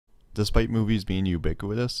Despite movies being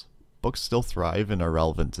ubiquitous, books still thrive and are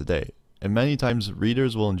relevant today, and many times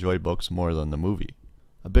readers will enjoy books more than the movie.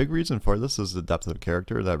 A big reason for this is the depth of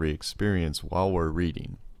character that we experience while we're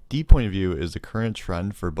reading. Deep point of view is the current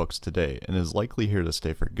trend for books today and is likely here to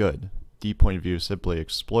stay for good. Deep point of view simply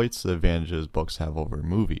exploits the advantages books have over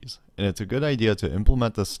movies, and it's a good idea to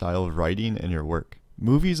implement this style of writing in your work.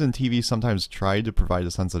 Movies and TV sometimes try to provide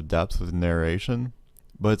a sense of depth with narration,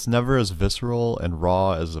 but it's never as visceral and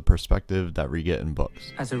raw as the perspective that we get in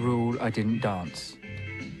books. As a rule, I didn't dance,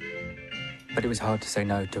 but it was hard to say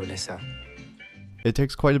no to Alyssa. It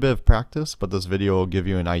takes quite a bit of practice, but this video will give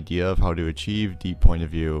you an idea of how to achieve deep point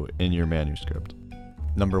of view in your manuscript.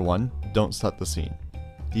 Number 1, don't set the scene.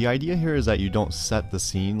 The idea here is that you don't set the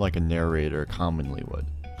scene like a narrator commonly would.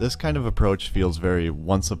 This kind of approach feels very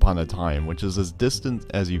once upon a time, which is as distant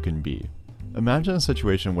as you can be. Imagine a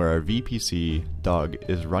situation where our VPC, Doug,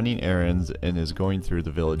 is running errands and is going through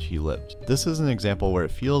the village he lived. This is an example where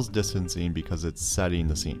it feels distancing because it's setting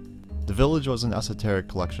the scene. The village was an esoteric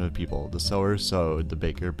collection of people. The sower sowed, the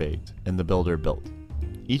baker baked, and the builder built.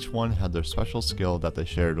 Each one had their special skill that they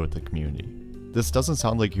shared with the community. This doesn't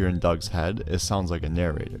sound like you're in Doug's head, it sounds like a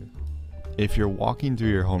narrator. If you're walking through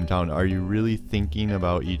your hometown, are you really thinking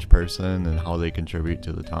about each person and how they contribute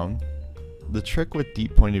to the town? The trick with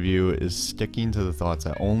deep point of view is sticking to the thoughts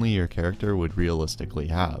that only your character would realistically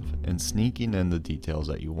have, and sneaking in the details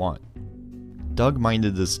that you want. Doug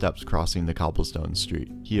minded his steps crossing the cobblestone street.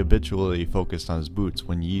 He habitually focused on his boots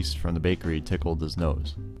when yeast from the bakery tickled his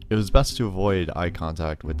nose. It was best to avoid eye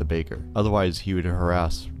contact with the baker, otherwise he would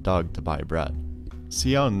harass Doug to buy bread.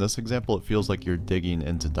 See how in this example it feels like you're digging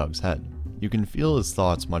into Doug's head. You can feel his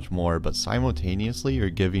thoughts much more, but simultaneously you're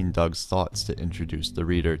giving Doug's thoughts to introduce the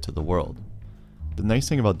reader to the world. The nice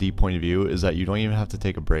thing about deep point of view is that you don't even have to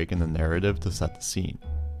take a break in the narrative to set the scene.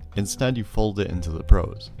 Instead, you fold it into the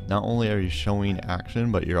prose. Not only are you showing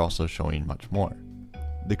action, but you're also showing much more.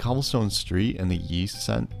 The cobblestone street and the yeast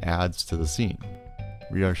scent adds to the scene.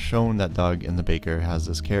 We are shown that Doug and the baker has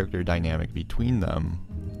this character dynamic between them,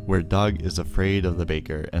 where Doug is afraid of the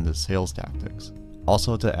baker and his sales tactics.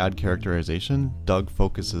 Also, to add characterization, Doug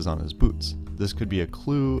focuses on his boots. This could be a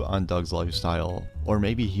clue on Doug's lifestyle, or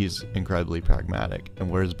maybe he's incredibly pragmatic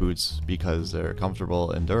and wears boots because they're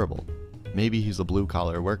comfortable and durable. Maybe he's a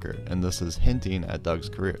blue-collar worker, and this is hinting at Doug's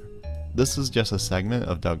career. This is just a segment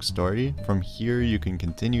of Doug's story. From here, you can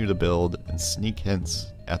continue to build and sneak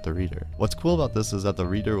hints at the reader. What's cool about this is that the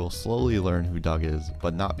reader will slowly learn who Doug is,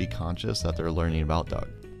 but not be conscious that they're learning about Doug.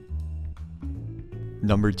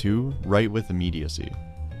 Number 2, write with immediacy.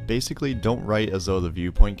 Basically, don't write as though the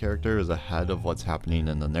viewpoint character is ahead of what's happening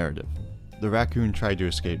in the narrative. The raccoon tried to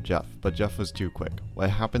escape Jeff, but Jeff was too quick. What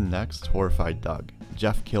happened next horrified Doug.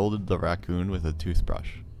 Jeff killed the raccoon with a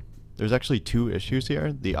toothbrush. There's actually 2 issues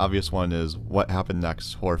here. The obvious one is what happened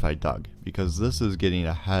next horrified Doug, because this is getting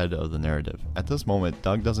ahead of the narrative. At this moment,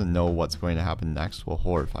 Doug doesn't know what's going to happen next will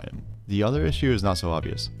horrify him. The other issue is not so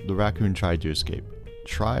obvious. The raccoon tried to escape.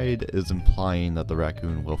 Tried is implying that the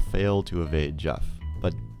raccoon will fail to evade Jeff,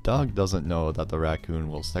 but Doug doesn't know that the raccoon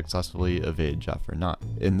will successfully evade Jeff or not.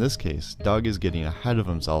 In this case, Doug is getting ahead of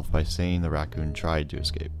himself by saying the raccoon tried to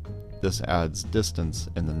escape. This adds distance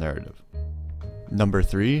in the narrative. Number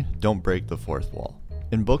 3, don't break the fourth wall.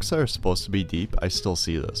 In books that are supposed to be deep, I still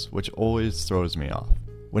see this, which always throws me off.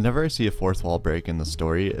 Whenever I see a fourth wall break in the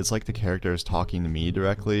story, it's like the character is talking to me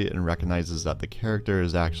directly and recognizes that the character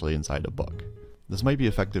is actually inside a book. This might be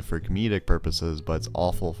effective for comedic purposes, but it's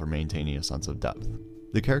awful for maintaining a sense of depth.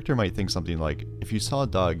 The character might think something like, if you saw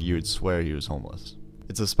Doug, you would swear he was homeless.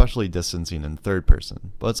 It's especially distancing in third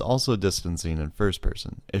person, but it's also distancing in first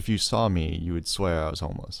person. If you saw me, you would swear I was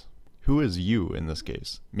homeless. Who is you in this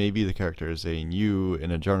case? Maybe the character is saying you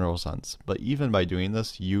in a general sense, but even by doing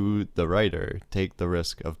this, you, the writer, take the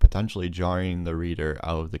risk of potentially jarring the reader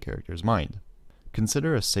out of the character's mind.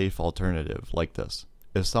 Consider a safe alternative like this.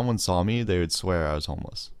 If someone saw me, they would swear I was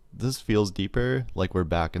homeless. This feels deeper, like we're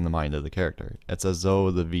back in the mind of the character. It's as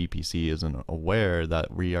though the VPC isn't aware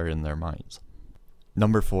that we are in their minds.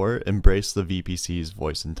 Number 4, embrace the VPC's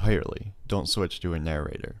voice entirely. Don't switch to a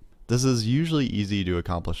narrator. This is usually easy to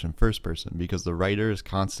accomplish in first person because the writer is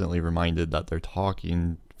constantly reminded that they're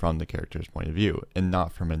talking from the character's point of view and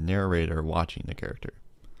not from a narrator watching the character.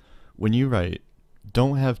 When you write,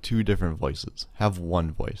 don't have 2 different voices. Have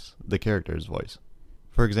one voice, the character's voice.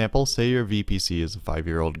 For example, say your VPC is a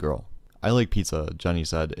 5-year-old girl. I like pizza, Jenny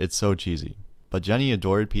said, it's so cheesy. But Jenny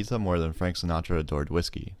adored pizza more than Frank Sinatra adored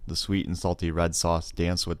whiskey. The sweet and salty red sauce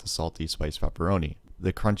danced with the salty spiced pepperoni.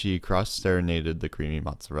 The crunchy crust serenaded the creamy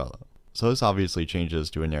mozzarella. So this obviously changes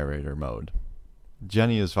to a narrator mode.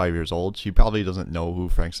 Jenny is 5 years old, she probably doesn't know who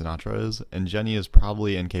Frank Sinatra is, and Jenny is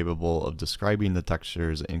probably incapable of describing the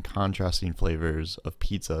textures and contrasting flavors of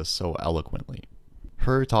pizza so eloquently.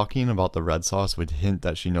 Her talking about the red sauce would hint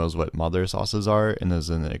that she knows what mother sauces are and is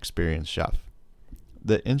an experienced chef.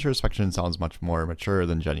 The introspection sounds much more mature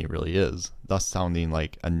than Jenny really is, thus sounding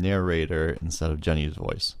like a narrator instead of Jenny's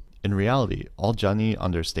voice. In reality, all Jenny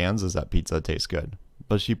understands is that pizza tastes good,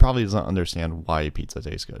 but she probably doesn't understand why pizza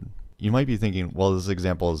tastes good. You might be thinking, well, this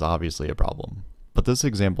example is obviously a problem. But this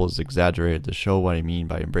example is exaggerated to show what I mean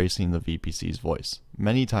by embracing the VPC's voice.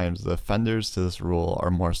 Many times, the offenders to this rule are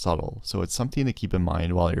more subtle, so it's something to keep in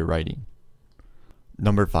mind while you're writing.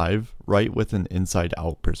 Number 5, write with an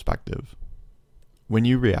inside-out perspective. When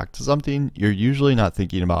you react to something, you're usually not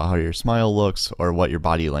thinking about how your smile looks or what your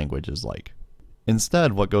body language is like.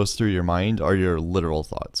 Instead, what goes through your mind are your literal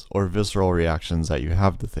thoughts, or visceral reactions that you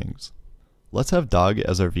have to things. Let's have Doug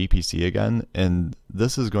as our VPC again, and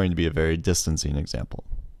this is going to be a very distancing example.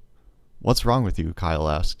 "What's wrong with you?" Kyle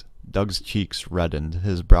asked. Doug's cheeks reddened,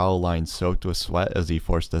 his brow line soaked with sweat as he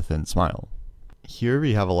forced a thin smile. Here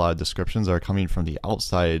we have a lot of descriptions that are coming from the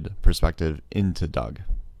outside perspective into Doug.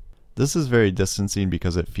 This is very distancing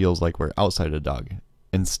because it feels like we're outside of Doug.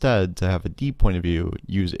 Instead, to have a deep point of view,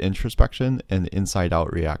 use introspection and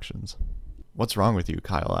inside-out reactions. "What's wrong with you?"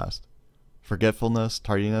 Kyle asked. Forgetfulness,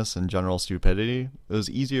 tardiness, and general stupidity, it was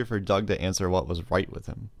easier for Doug to answer what was right with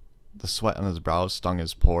him. The sweat on his brow stung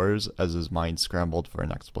his pores as his mind scrambled for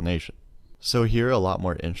an explanation. So here a lot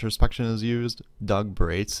more introspection is used. Doug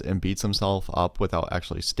berates and beats himself up without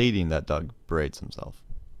actually stating that Doug berates himself.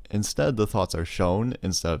 Instead, the thoughts are shown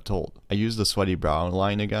instead of told. I used the sweaty brow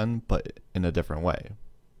line again, but in a different way.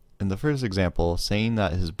 In the first example, saying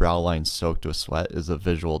that his brow line soaked with sweat is a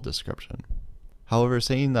visual description. However,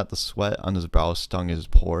 saying that the sweat on his brow stung his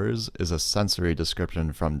pores is a sensory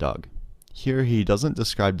description from Doug. Here, he doesn't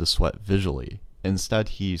describe the sweat visually. Instead,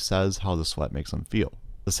 he says how the sweat makes him feel.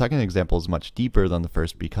 The second example is much deeper than the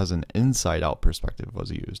first because an inside-out perspective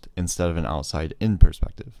was used, instead of an outside-in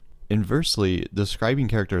perspective. Inversely, describing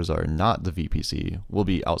characters that are not the VPC will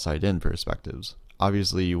be outside-in perspectives.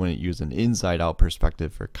 Obviously, you wouldn't use an inside-out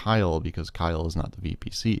perspective for Kyle because Kyle is not the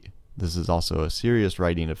VPC. This is also a serious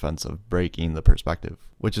writing offense of breaking the perspective,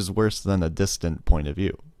 which is worse than a distant point of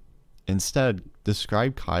view. Instead,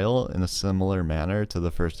 describe Kyle in a similar manner to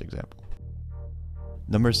the first example.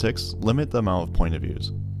 Number 6, limit the amount of point of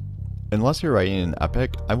views. Unless you're writing an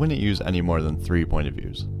epic, I wouldn't use any more than 3 point of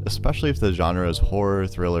views. Especially if the genre is horror,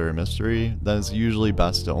 thriller, or mystery, then it's usually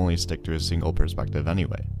best to only stick to a single perspective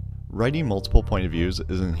anyway. Writing multiple point of views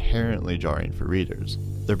is inherently jarring for readers.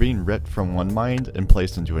 They're being ripped from one mind and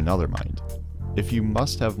placed into another mind. If you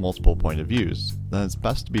must have multiple point of views, then it's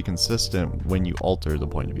best to be consistent when you alter the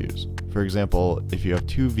point of views. For example, if you have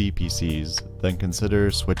 2 VPCs, then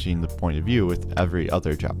consider switching the point of view with every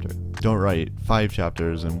other chapter. Don't write 5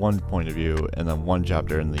 chapters in one point of view and then 1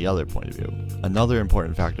 chapter in the other point of view. Another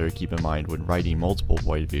important factor to keep in mind when writing multiple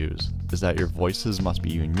point of views is that your voices must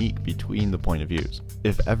be unique between the point of views.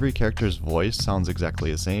 If every character's voice sounds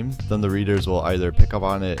exactly the same, then the readers will either pick up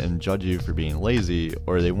on it and judge you for being lazy,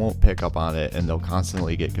 or they won't pick up on it and they'll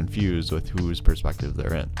constantly get confused with whose perspective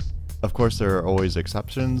they're in. Of course, there are always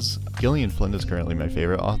exceptions. Gillian Flynn is currently my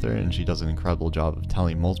favorite author, and she does an incredible job of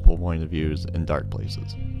telling multiple point of views in dark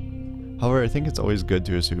places. However, I think it's always good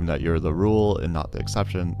to assume that you're the rule and not the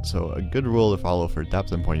exception, so a good rule to follow for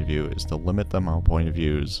depth and point of view is to limit the amount of point of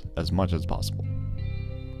views as much as possible.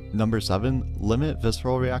 Number 7, limit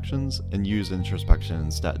visceral reactions and use introspection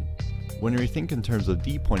instead. When we think in terms of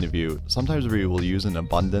deep point of view, sometimes we will use an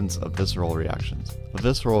abundance of visceral reactions. A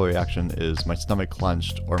visceral reaction is my stomach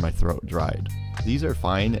clenched or my throat dried. These are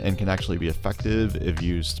fine and can actually be effective if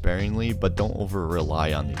used sparingly, but don't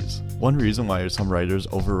over-rely on these. One reason why some writers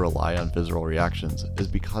over-rely on visceral reactions is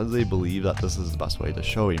because they believe that this is the best way to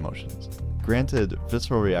show emotions. Granted,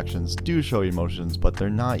 visceral reactions do show emotions, but they're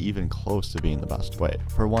not even close to being the best way.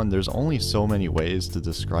 For one, there's only so many ways to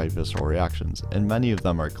describe visceral reactions, and many of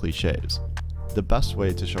them are cliches. The best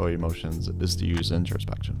way to show emotions is to use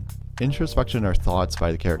introspection. Introspection are thoughts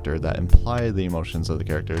by the character that imply the emotions of the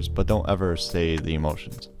characters, but don't ever say the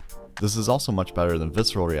emotions. This is also much better than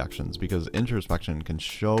visceral reactions because introspection can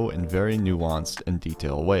show in very nuanced and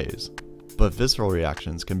detailed ways. But visceral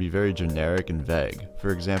reactions can be very generic and vague. For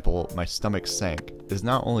example, my stomach sank is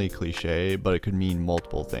not only cliche, but it could mean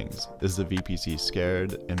multiple things. Is the VPC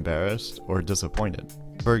scared, embarrassed, or disappointed?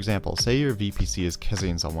 For example, say your VPC is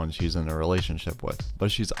kissing someone she's in a relationship with, but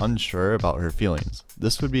she's unsure about her feelings.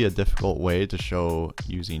 This would be a difficult way to show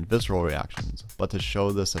using visceral reactions, but to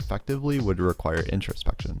show this effectively would require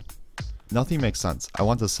introspection. Nothing makes sense. I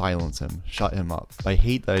want to silence him, shut him up. I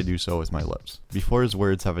hate that I do so with my lips. Before his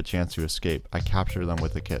words have a chance to escape, I capture them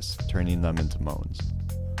with a kiss, turning them into moans.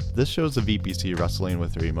 This shows the VPC wrestling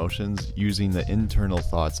with their emotions using the internal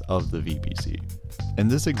thoughts of the VPC. In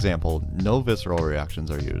this example, no visceral reactions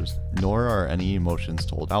are used, nor are any emotions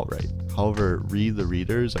told outright. However, the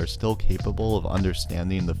readers are still capable of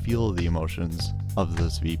understanding the feel of the emotions of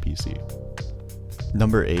this VPC.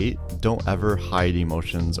 Number 8, don't ever hide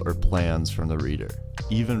emotions or plans from the reader,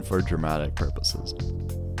 even for dramatic purposes.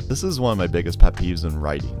 This is one of my biggest pet peeves in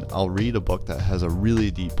writing. I'll read a book that has a really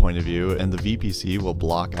deep point of view and the VPC will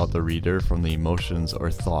block out the reader from the emotions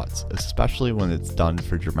or thoughts, especially when it's done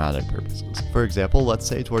for dramatic purposes. For example, let's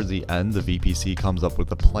say towards the end the VPC comes up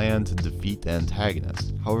with a plan to defeat the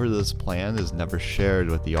antagonist. However, this plan is never shared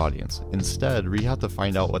with the audience. Instead, we have to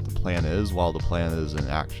find out what the plan is while the plan is in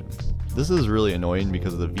action. This is really annoying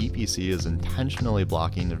because the VPC is intentionally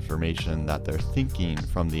blocking information that they're thinking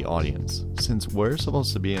from the audience. Since we're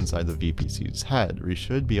supposed to be inside the VPC's head, we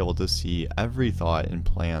should be able to see every thought and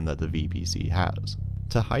plan that the VPC has.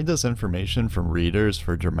 To hide this information from readers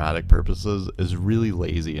for dramatic purposes is really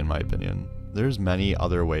lazy in my opinion. There's many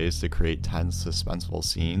other ways to create tense, suspenseful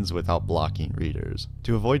scenes without blocking readers.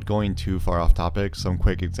 To avoid going too far off topic, some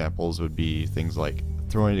quick examples would be things like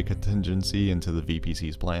throwing a contingency into the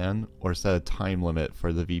VPC's plan, or set a time limit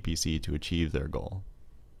for the VPC to achieve their goal.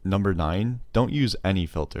 Number 9, don't use any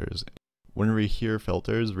filters. When we hear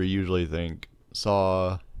filters, we usually think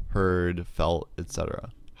saw, heard, felt, etc.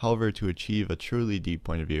 However, to achieve a truly deep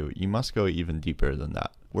point of view, you must go even deeper than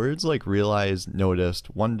that. Words like realized,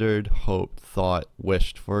 noticed, wondered, hoped, thought,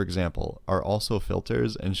 wished, for example, are also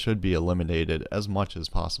filters and should be eliminated as much as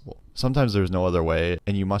possible. Sometimes there's no other way,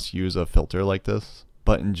 and you must use a filter like this.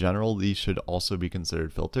 But in general, these should also be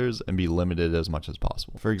considered filters and be limited as much as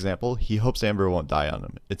possible. For example, he hopes Amber won't die on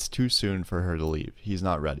him. It's too soon for her to leave. He's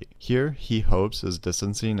not ready. Here, he hopes is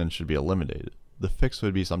distancing and should be eliminated. The fix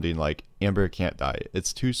would be something like, Amber can't die.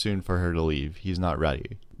 It's too soon for her to leave. He's not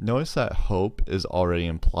ready. Notice that hope is already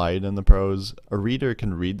implied in the prose. A reader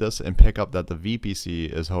can read this and pick up that the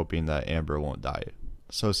VPC is hoping that Amber won't die.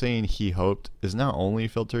 So saying he hoped is not only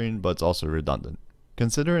filtering, but it's also redundant.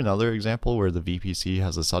 Consider another example where the VPC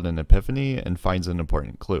has a sudden epiphany and finds an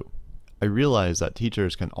important clue. I realize that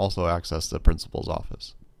teachers can also access the principal's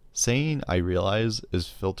office. Saying I realize is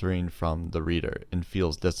filtering from the reader and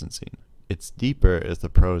feels distancing. It's deeper if the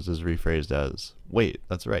prose is rephrased as, wait,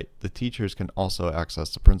 that's right, the teachers can also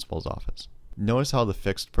access the principal's office. Notice how the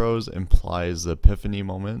fixed prose implies the epiphany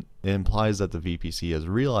moment. It implies that the VPC has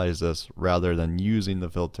realized this rather than using the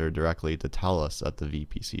filter directly to tell us that the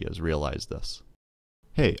VPC has realized this.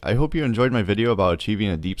 Hey, I hope you enjoyed my video about achieving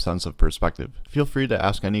a deep sense of perspective. Feel free to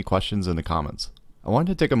ask any questions in the comments. I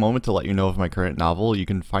wanted to take a moment to let you know of my current novel. You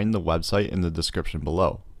can find the website in the description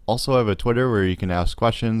below. Also, I have a Twitter where you can ask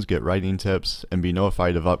questions, get writing tips, and be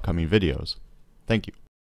notified of upcoming videos. Thank you.